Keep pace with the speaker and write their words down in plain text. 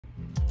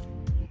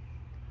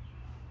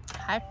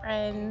Hi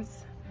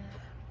friends,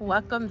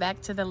 welcome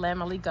back to the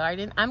Lamely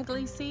Garden. I'm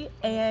Gleesy,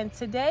 and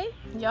today,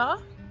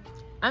 y'all,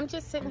 I'm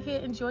just sitting here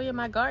enjoying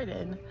my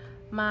garden.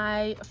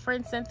 My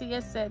friend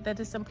Cynthia said that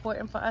it's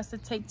important for us to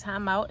take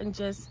time out and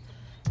just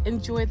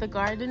enjoy the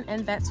garden,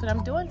 and that's what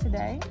I'm doing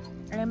today.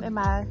 I am in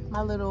my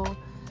little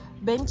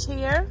bench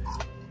here.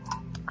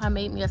 I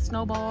made me a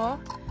snowball,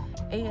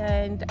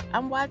 and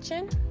I'm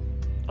watching,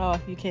 oh,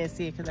 you can't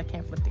see it because I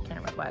can't flip the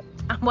camera, but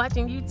I'm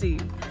watching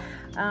YouTube.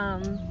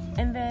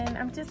 And then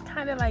I'm just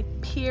kind of like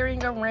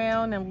peering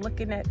around and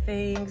looking at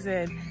things,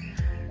 and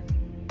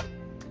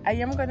I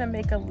am going to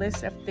make a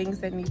list of things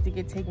that need to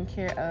get taken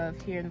care of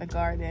here in the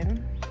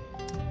garden.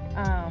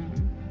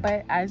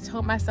 But I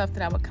told myself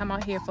that I would come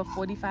out here for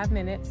 45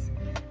 minutes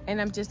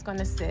and I'm just going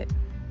to sit,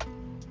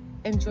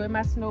 enjoy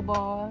my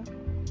snowball,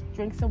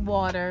 drink some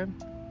water,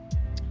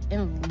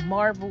 and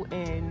marvel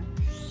in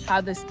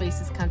how this space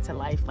has come to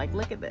life. Like,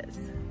 look at this.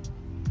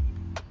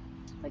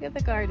 Look at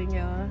the garden,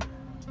 y'all.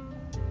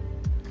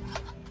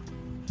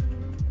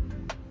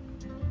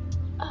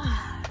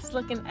 It's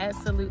looking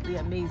absolutely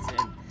amazing.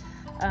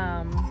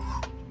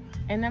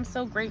 And I'm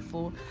so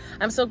grateful.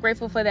 I'm so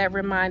grateful for that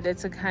reminder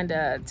to kind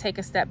of take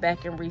a step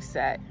back and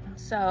reset.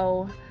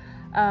 So,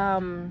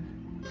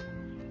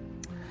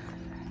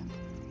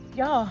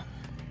 y'all,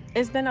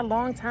 it's been a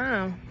long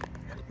time.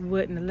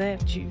 Wouldn't have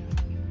left you.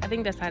 I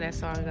think that's how that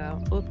song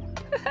goes.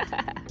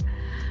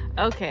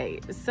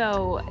 Okay,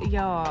 so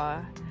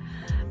y'all,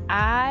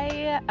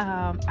 I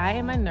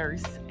am a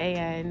nurse,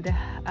 and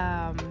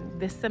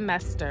this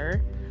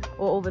semester,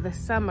 or over the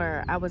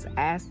summer, I was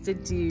asked to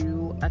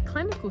do a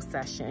clinical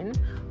session,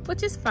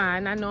 which is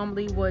fine. I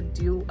normally would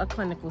do a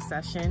clinical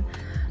session,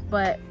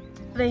 but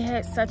they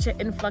had such an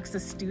influx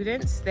of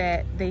students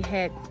that they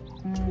had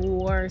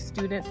more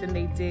students than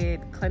they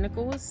did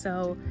clinicals.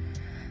 So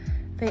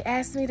they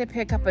asked me to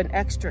pick up an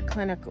extra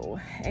clinical,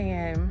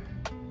 and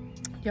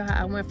y'all,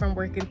 I went from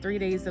working 3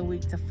 days a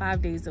week to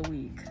 5 days a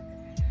week.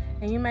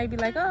 And you might be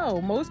like, oh,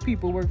 most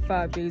people work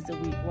 5 days a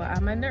week. Well,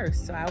 I'm a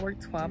nurse, so I work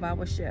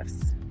 12-hour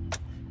shifts.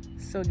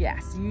 So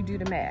yes, you do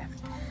the math.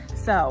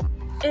 So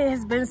it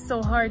has been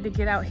so hard to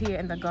get out here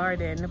in the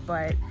garden,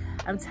 but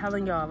I'm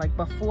telling y'all, like,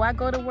 before I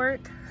go to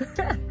work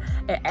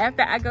and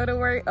after I go to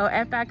work, or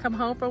after I come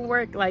home from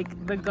work,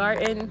 like, the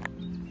garden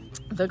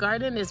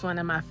is one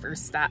of my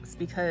first stops,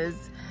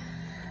 because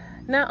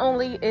not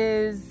only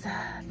is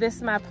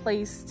this my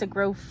place to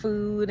grow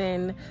food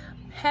and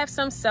have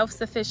some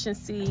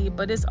self-sufficiency,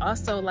 but it's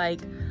also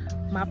like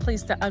my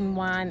place to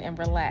unwind and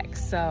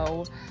relax.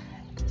 So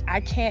I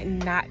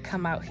can't not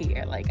come out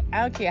here. Like,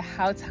 I don't care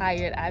how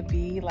tired I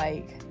be,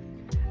 like,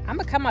 I'm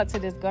gonna come out to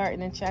this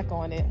garden and check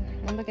on it.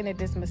 I'm looking at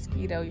this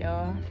mosquito,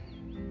 y'all.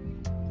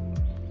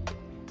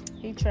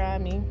 He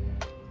tried me.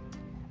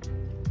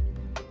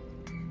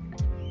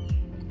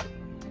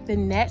 The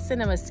gnats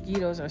and the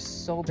mosquitoes are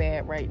so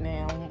bad right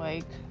now.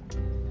 Like,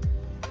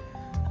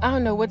 I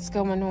don't know what's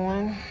going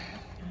on,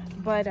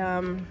 but I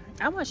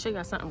want to show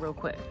y'all something real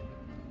quick.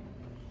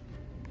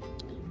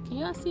 Can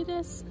y'all see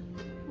this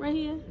right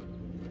here?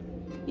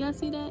 Y'all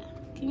see that?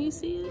 Can you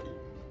see it?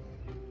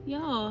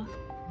 Y'all,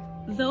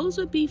 those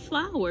would be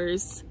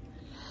flowers.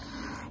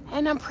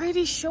 And I'm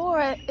pretty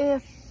sure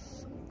if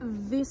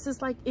this is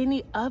like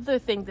any other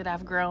thing that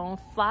I've grown,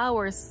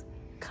 flowers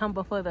come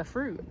before the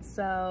fruit.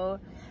 So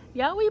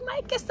y'all, we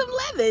might get some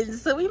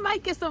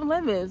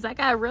lemons. I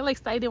got really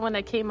excited when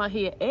I came out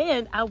here,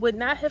 and I would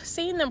not have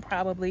seen them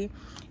probably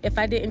if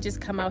I didn't just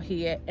come out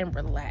here and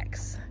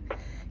relax.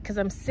 Because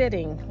I'm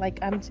sitting, like,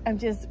 I'm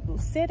just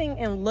sitting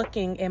and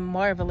looking and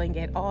marveling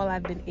at all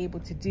I've been able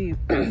to do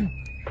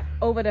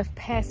over the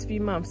past few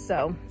months.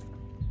 So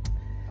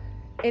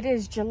it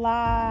is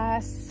July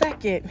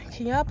 2nd.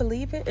 Can y'all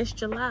believe it? It's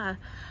July.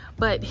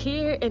 But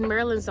here in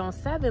Maryland Zone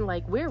 7,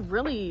 like, we're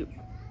really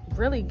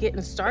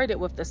getting started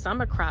with the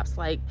summer crops.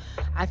 Like,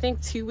 I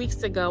think 2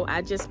 weeks ago,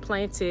 I just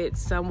planted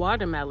some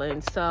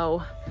watermelon.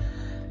 So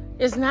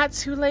it's not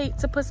too late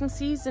to put some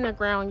seeds in the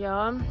ground,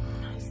 y'all.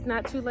 It's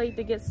not too late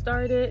to get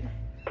started.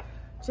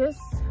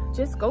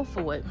 Just go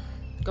for it.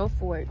 Go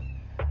for it.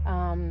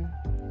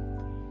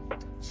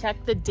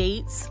 Check the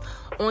dates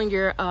on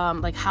your,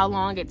 like, how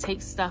long it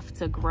takes stuff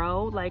to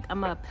grow. Like,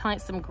 I'm gonna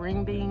plant some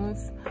green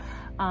beans,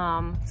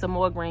 some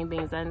more green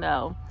beans, I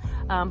know.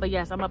 But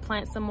yes, I'm gonna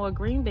plant some more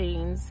green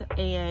beans,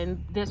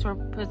 and this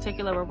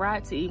particular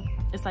variety,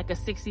 it's like a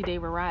 60-day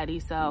variety.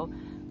 So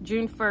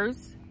July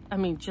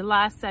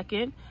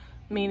 2nd,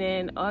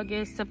 meaning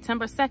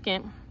September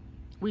 2nd,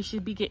 we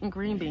should be getting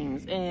green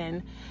beans.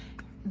 And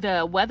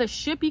the weather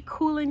should be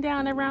cooling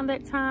down around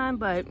that time,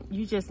 but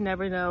you just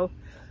never know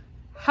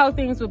how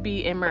things will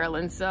be in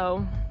Maryland.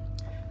 So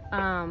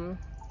I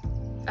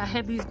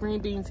have these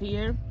green beans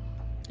here.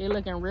 They're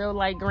looking real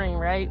light green,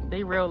 right?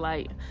 They real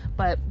light.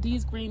 But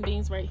these green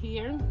beans right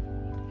here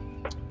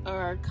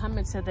are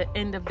coming to the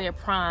end of their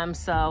prime.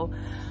 So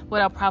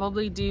what I'll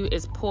probably do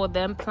is pull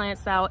them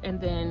plants out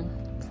and then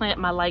plant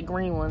my light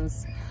green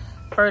ones,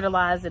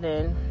 fertilize it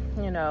in,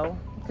 you know,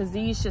 because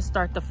these should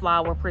start to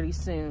flower pretty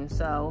soon.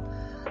 So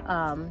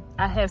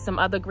I have some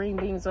other green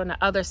beans on the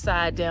other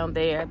side down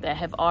there that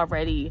have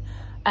already,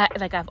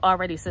 I've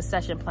already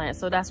succession planted.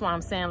 So that's why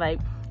I'm saying, like,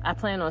 I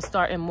plan on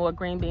starting more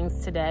green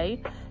beans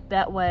today.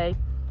 That way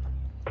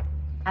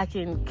I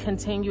can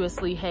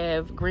continuously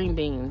have green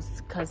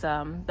beans, because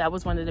that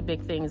was one of the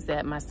big things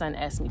that my son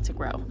asked me to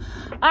grow.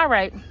 All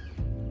right,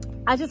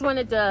 I just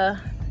wanted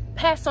to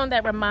pass on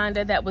that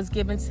reminder that was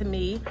given to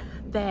me,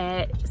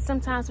 that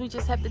sometimes we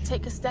just have to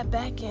take a step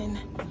back and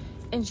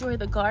enjoy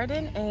the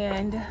garden.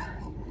 And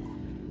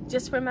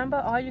just remember,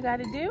 all you got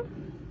to do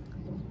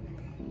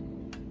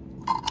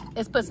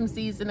is put some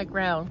seeds in the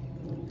ground.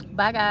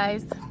 Bye,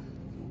 guys.